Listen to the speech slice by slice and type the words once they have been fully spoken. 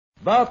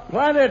The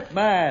Planet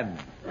Man.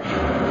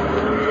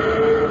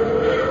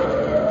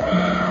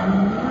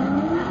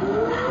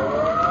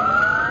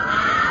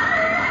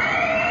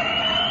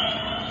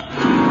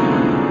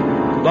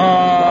 The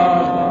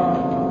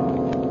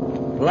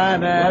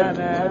Planet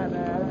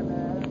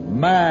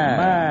Man.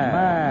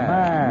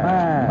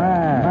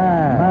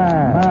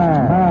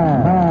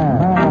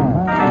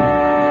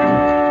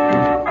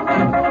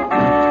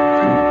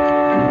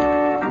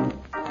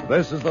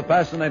 This is the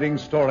fascinating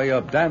story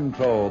of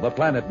Dantro, the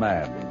Planet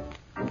Man,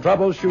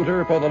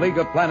 troubleshooter for the League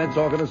of Planets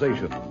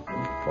organization,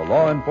 the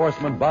law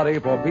enforcement body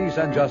for peace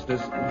and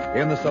justice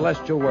in the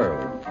celestial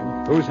world,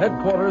 whose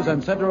headquarters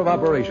and center of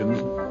operations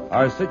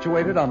are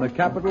situated on the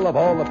capital of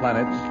all the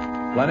planets,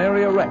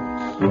 Planaria Rex.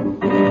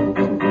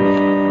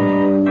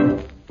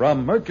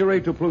 From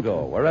Mercury to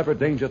Pluto, wherever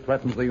danger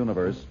threatens the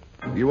universe,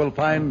 you will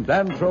find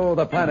Dantro,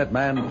 the Planet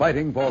Man,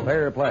 fighting for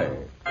fair play.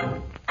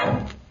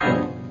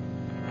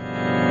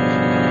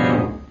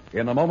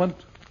 In a moment,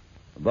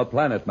 The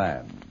Planet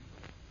Man.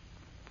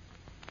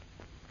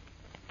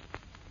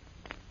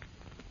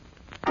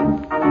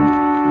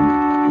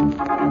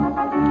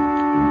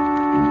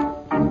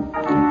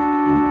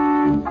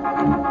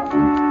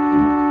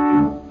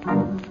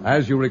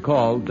 As you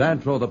recall,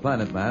 Dantro the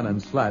Planet Man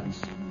and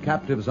Slats,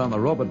 captives on the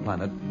robot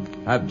planet,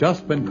 have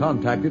just been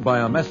contacted by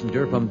a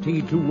messenger from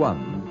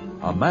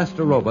T-21, a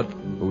master robot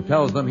who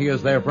tells them he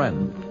is their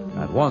friend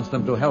and wants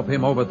them to help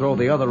him overthrow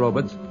the other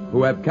robots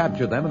who have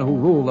captured them and who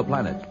rule the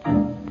planet.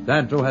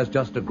 Dantro has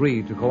just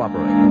agreed to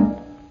cooperate.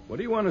 What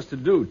do you want us to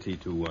do,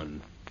 T-21?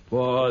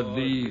 For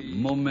the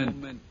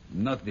moment,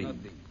 nothing.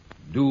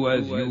 Do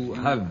as you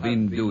have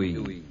been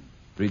doing.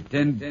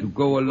 Pretend to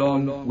go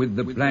along with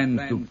the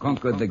plans to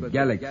conquer the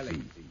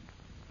galaxy.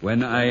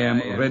 When I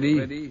am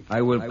ready,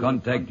 I will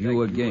contact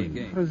you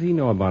again. How does he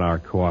know about our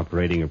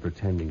cooperating or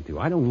pretending to?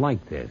 I don't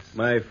like this.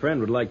 My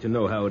friend would like to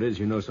know how it is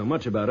you know so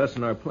much about us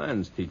and our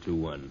plans,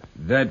 T-21.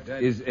 That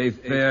is a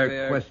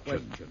fair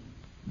question.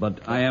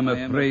 But I am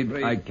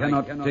afraid I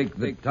cannot take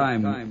the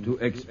time to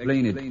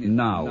explain it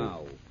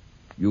now.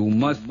 You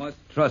must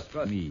trust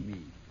me.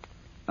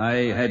 I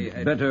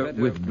had better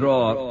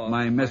withdraw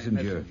my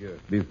messenger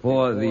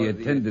before the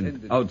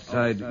attendant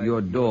outside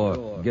your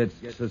door gets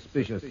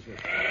suspicious.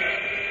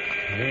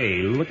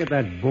 Hey, look at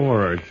that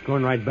borer. It's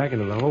going right back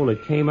into the hole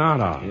it came out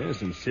of.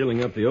 Yes, and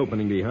sealing up the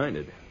opening behind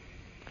it.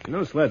 You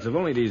know, Slats, if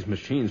only these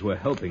machines were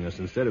helping us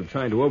instead of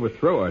trying to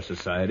overthrow our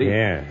society.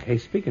 Yeah. Hey,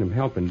 speaking of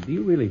helping, do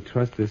you really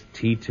trust this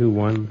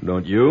T-21?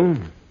 Don't you?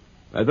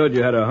 I thought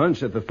you had a hunch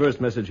that the first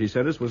message he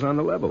sent us was on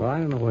the level. Well, I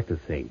don't know what to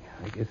think.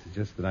 I guess it's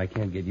just that I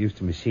can't get used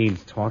to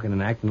machines talking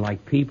and acting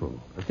like people.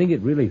 The thing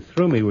that really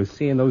threw me was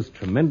seeing those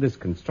tremendous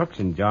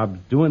construction jobs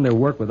doing their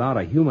work without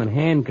a human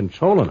hand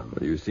controlling them.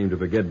 Well, you seem to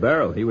forget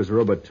Barrel. He was a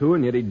robot, too,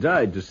 and yet he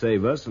died to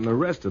save us and the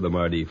rest of the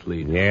Mardi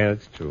fleet. Yeah,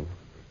 that's true.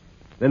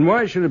 Then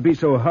why should it be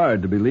so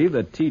hard to believe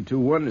that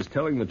T-21 is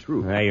telling the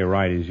truth? Yeah, you're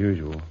right, as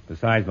usual.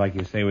 Besides, like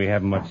you say, we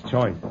haven't much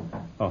choice.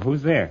 Oh,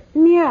 who's there?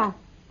 Mira,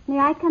 may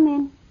I come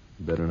in?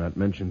 Better not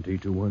mention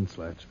T-21,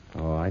 Slats.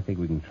 Oh, I think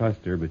we can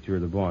trust her, but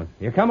you're the boss.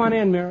 Here, come on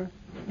in, Mira.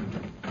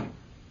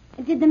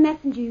 Did the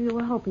messenger you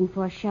were hoping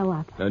for show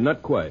up?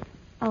 Not quite.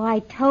 Oh, I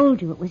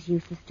told you it was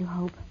useless to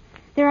hope.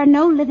 There are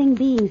no living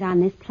beings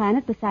on this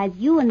planet besides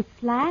you and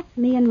Slats,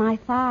 me and my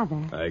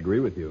father. I agree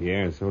with you.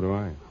 Yeah, so do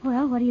I.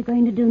 Well, what are you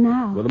going to do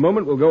now? Well, the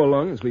moment will go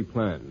along as we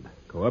planned,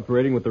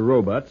 cooperating with the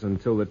robots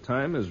until the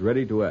time is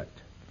ready to act.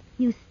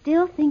 You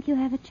still think you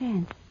have a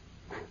chance?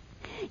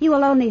 You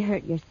will only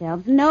hurt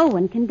yourselves. No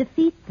one can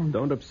defeat them.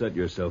 Don't upset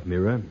yourself,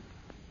 Mira.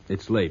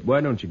 It's late. Why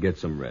don't you get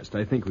some rest?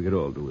 I think we could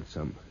all do with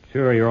some.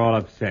 Sure, you're all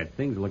upset.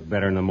 Things look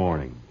better in the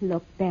morning.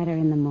 Look better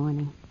in the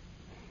morning.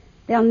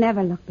 They'll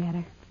never look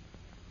better.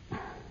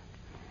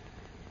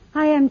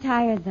 I am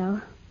tired,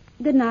 though.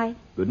 Good night.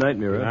 Good night,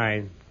 Mira. Good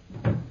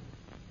night.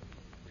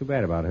 Too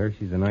bad about her.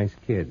 She's a nice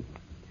kid.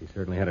 She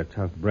certainly had a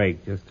tough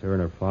break, just her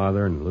and her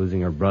father and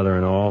losing her brother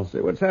and all. Say,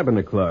 what's happened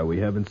to Clark? We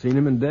haven't seen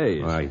him in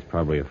days. Well, he's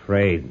probably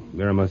afraid.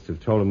 Mira must have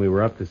told him we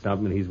were up to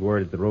something, and he's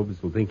worried that the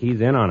robots will think he's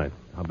in on it.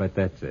 I'll bet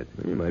that's it.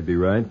 You might be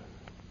right.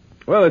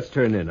 Well, let's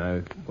turn in.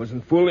 I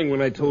wasn't fooling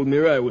when I told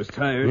Mira I was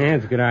tired. Yeah,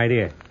 it's a good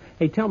idea.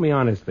 Hey, tell me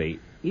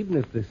honestly, even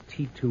if this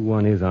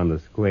T-21 is on the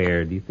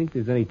square, do you think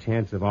there's any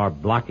chance of our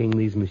blocking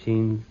these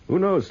machines? Who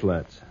knows,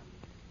 Slats?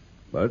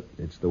 But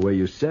it's the way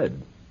you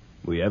said.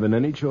 We haven't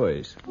any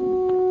choice.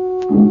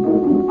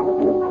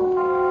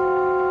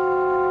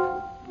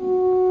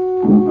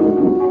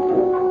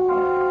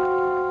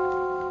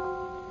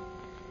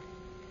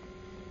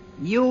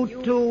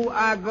 You two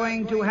are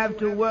going to have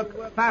to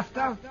work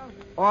faster,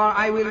 or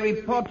I will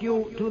report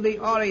you to the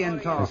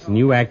Oriental. Listen,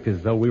 you act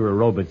as though we were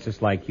robots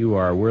just like you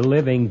are. We're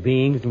living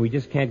beings, and we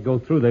just can't go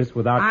through this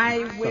without... I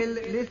will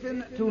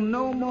listen to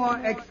no more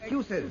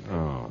excuses.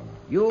 Oh.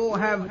 You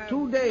have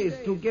 2 days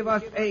to give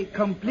us a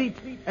complete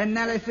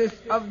analysis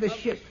of the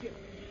ship.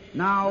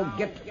 Now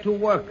get to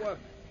work.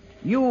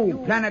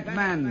 You, Planet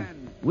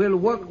Man, will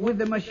work with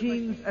the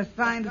machines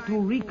assigned to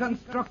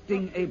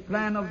reconstructing a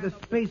plan of the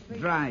space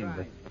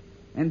drive.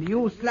 And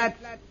you, Slats,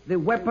 the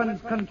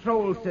weapons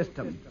control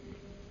system.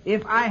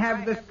 If I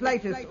have the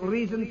slightest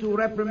reason to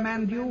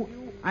reprimand you,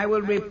 I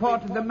will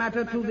report the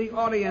matter to the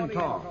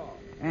Orientor.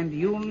 And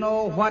you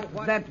know what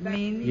that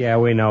means? Yeah,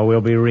 we know.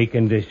 We'll be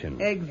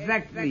reconditioned.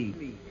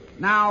 Exactly.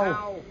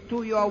 Now,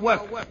 to your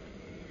work.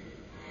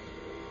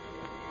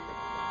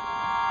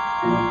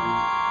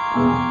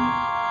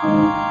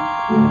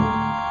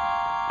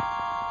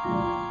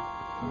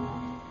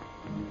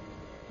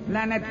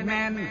 Planet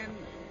Man,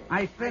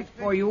 I sent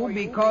for you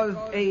because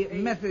a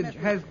message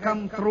has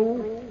come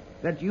through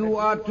that you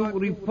are to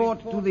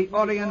report to the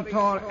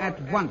Orientor at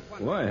once.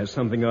 Why, has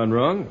something gone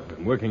wrong?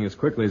 I'm working as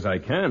quickly as I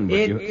can, but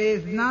It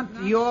is not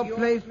your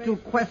place to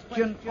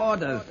question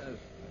orders.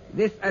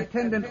 This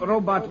attendant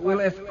robot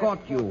will escort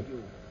you.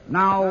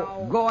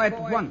 Now, go at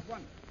once.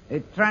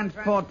 A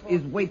transport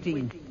is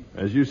waiting.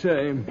 As you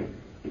say.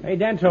 Hey,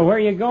 Dentro, where are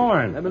you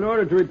going? I've been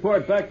ordered to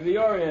report back to the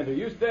Orienter.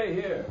 You stay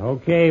here.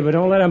 Okay, but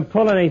don't let him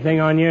pull anything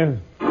on you.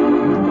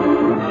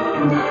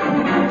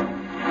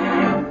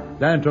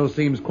 Dantro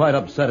seems quite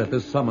upset at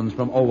this summons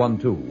from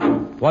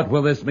 012. What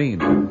will this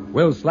mean?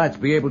 Will Slats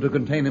be able to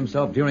contain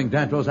himself during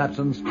Dantro's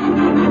absence?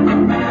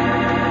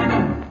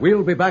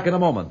 We'll be back in a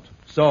moment,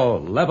 so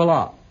level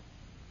up.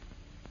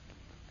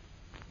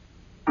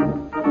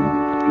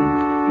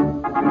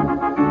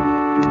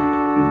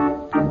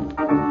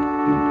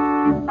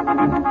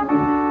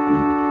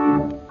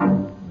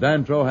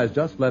 Dantro has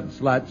just left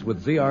Slats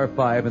with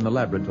ZR-5 in the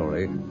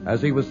laboratory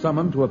as he was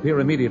summoned to appear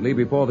immediately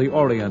before the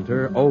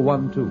Orienter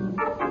 012.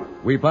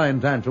 We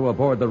find Dantro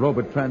aboard the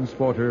robot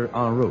transporter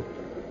en route.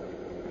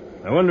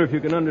 I wonder if you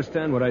can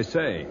understand what I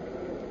say.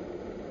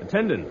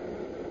 Attendant,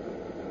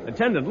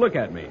 look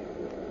at me.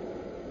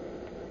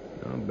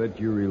 I'll bet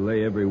you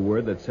relay every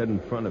word that's said in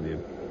front of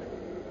you.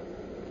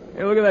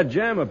 Hey, look at that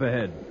jam up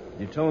ahead.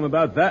 You tell them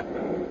about that?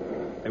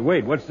 Hey,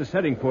 wait, what's the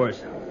setting for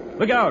us?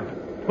 Look out!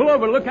 Pull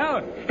over, look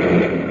out!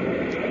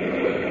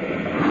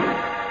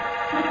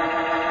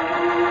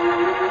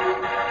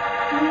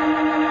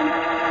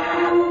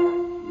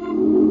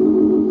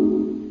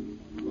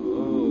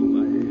 Oh,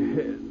 my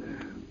head.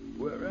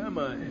 Where am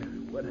I?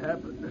 What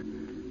happened?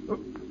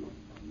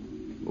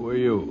 Who are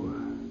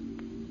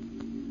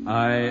you?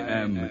 I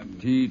am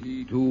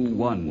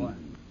T21.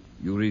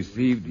 You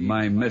received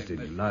my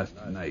message last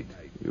night.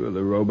 You're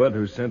the robot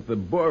who sent the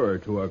borer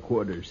to our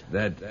quarters.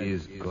 That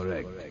is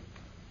correct.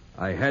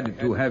 I had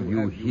to have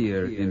you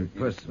here in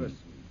person,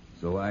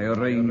 so I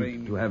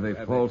arranged to have a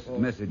false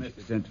message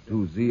sent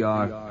to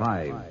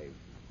ZR-5.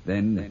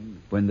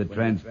 Then, when the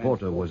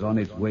transporter was on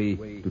its way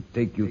to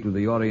take you to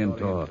the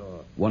Orientor,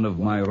 one of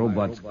my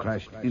robots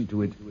crashed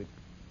into it.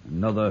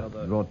 Another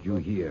brought you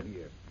here.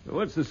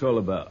 What's this all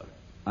about?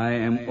 I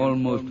am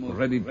almost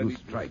ready to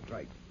strike,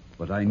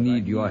 but I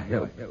need your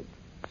help.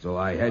 So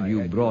I had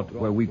you brought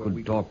where we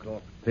could talk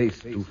face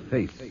to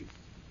face.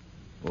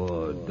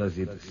 Or does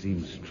it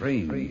seem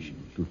strange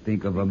to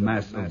think of a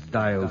mass of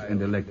dials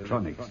and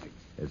electronics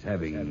as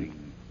having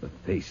a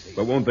face?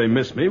 But won't they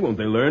miss me? Won't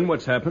they learn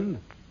what's happened?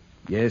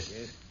 Yes,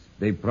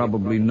 they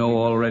probably know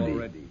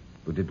already,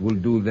 but it will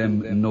do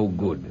them no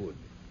good.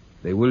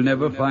 They will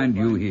never find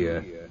you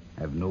here.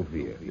 Have no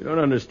fear. You don't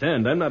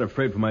understand. I'm not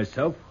afraid for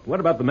myself. What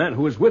about the man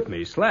who was with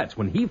me, Slats?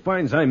 When he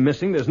finds I'm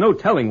missing, there's no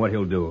telling what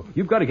he'll do.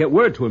 You've got to get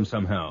word to him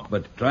somehow.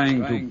 But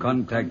trying to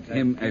contact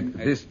him at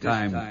this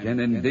time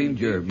can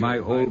endanger my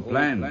whole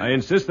plan. I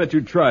insist that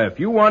you try. If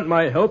you want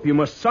my help, you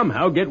must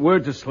somehow get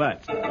word to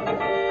Slats.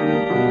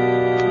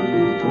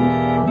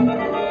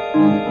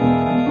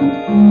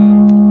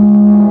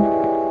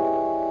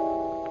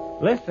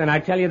 Listen, I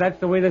tell you, that's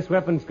the way this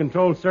weapons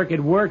control circuit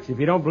works. If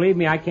you don't believe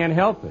me, I can't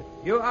help it.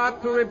 You are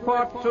to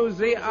report to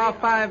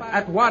ZR-5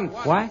 at once.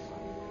 What?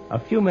 A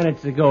few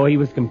minutes ago, he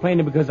was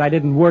complaining because I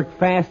didn't work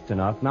fast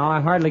enough. Now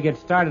I hardly get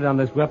started on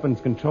this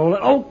weapons control.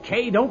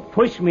 Okay, don't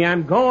push me.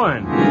 I'm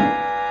going.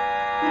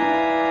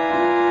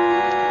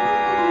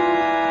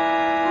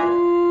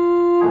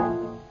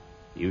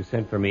 You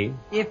sent for me?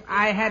 If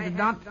I had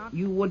not,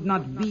 you would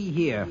not be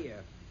here.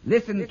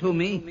 Listen to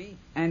me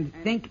and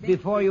think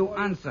before you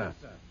answer.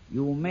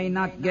 You may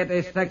not get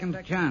a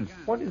second chance.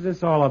 What is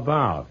this all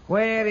about?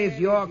 Where is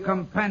your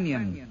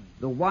companion?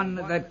 The one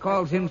that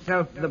calls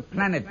himself the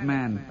Planet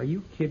Man. Are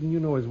you kidding?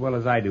 You know as well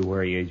as I do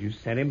where he is. You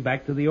sent him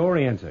back to the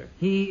Orienter.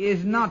 He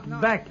is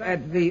not back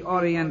at the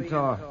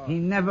Orientor. He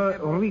never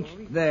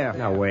reached there.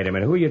 Now, wait a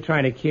minute. Who are you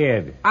trying to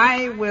kid?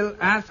 I will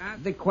ask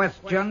the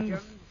questions.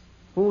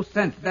 Who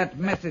sent that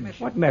message?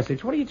 What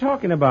message? What are you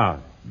talking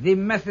about? The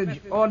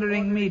message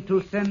ordering me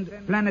to send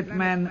Planet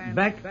Man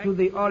back to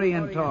the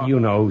Orientor. You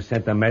know who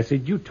sent the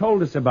message. You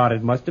told us about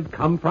it. Must have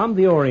come from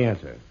the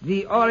Orienter.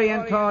 The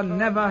Orientor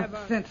never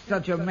sent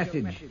such a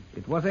message.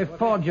 It was a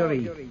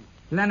forgery.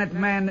 Planet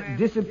Man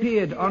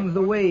disappeared on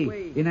the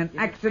way in an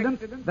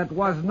accident that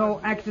was no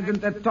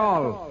accident at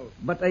all,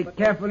 but a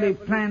carefully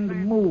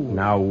planned move.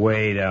 Now,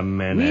 wait a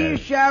minute. We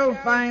shall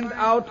find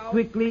out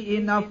quickly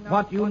enough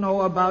what you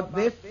know about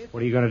this.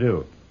 What are you going to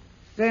do?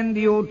 Send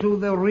you to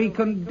the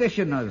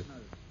reconditioners.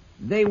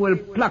 They will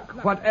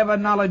pluck whatever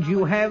knowledge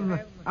you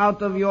have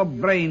out of your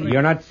brain.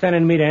 You're not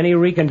sending me to any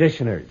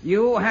reconditioners.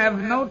 You have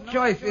no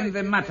choice in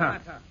the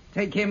matter.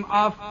 Take him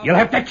off. You'll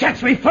have to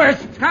catch me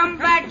first. Come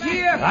back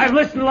here. I've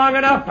listened long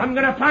enough. I'm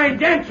going to find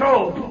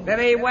Dentro.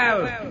 Very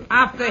well.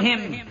 After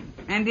him.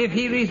 And if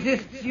he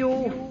resists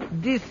you,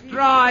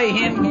 destroy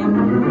him.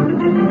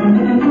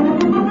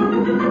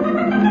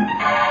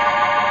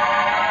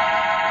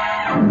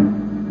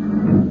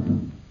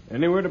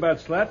 Any word about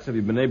Slats? Have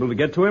you been able to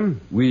get to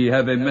him? We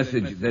have a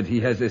message that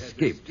he has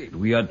escaped.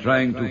 We are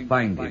trying to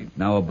find him.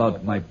 Now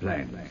about my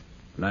plans.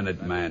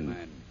 Planet Man,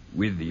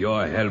 with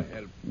your help,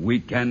 we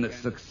can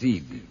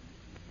succeed.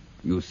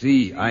 You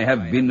see, I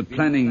have been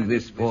planning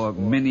this for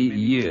many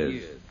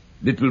years.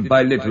 Little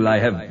by little, I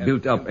have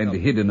built up and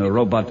hidden a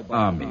robot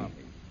army.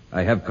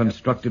 I have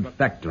constructed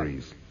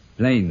factories,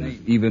 planes,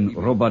 even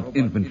robot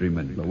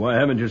infantrymen. But why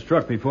haven't you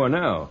struck before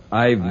now?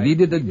 I've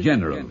needed a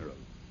general,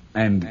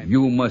 and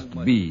you must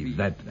be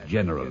that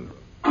general.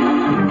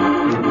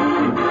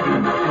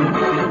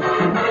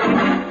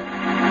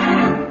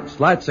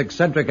 Slat's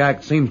eccentric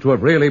act seems to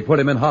have really put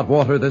him in hot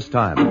water this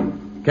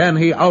time. Can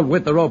he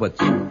outwit the robots?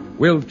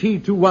 Will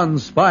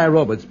T-21's spy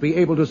robots be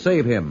able to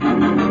save him?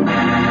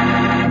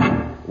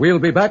 We'll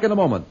be back in a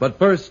moment, but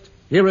first,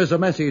 here is a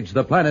message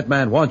the Planet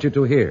Man wants you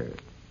to hear.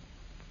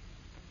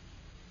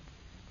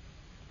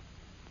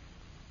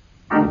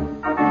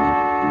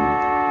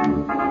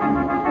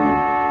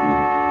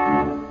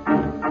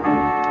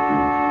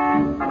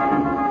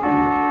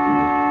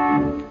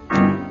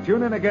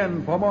 Tune in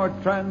again for more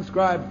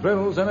transcribed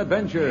thrills and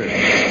adventures.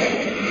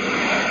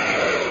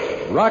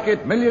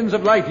 Rocket millions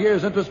of light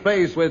years into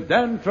space with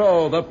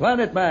Dantro, the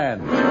Planet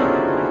Man.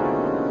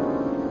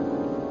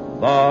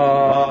 The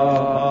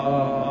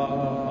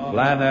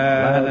Planet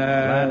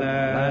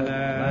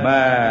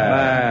Man.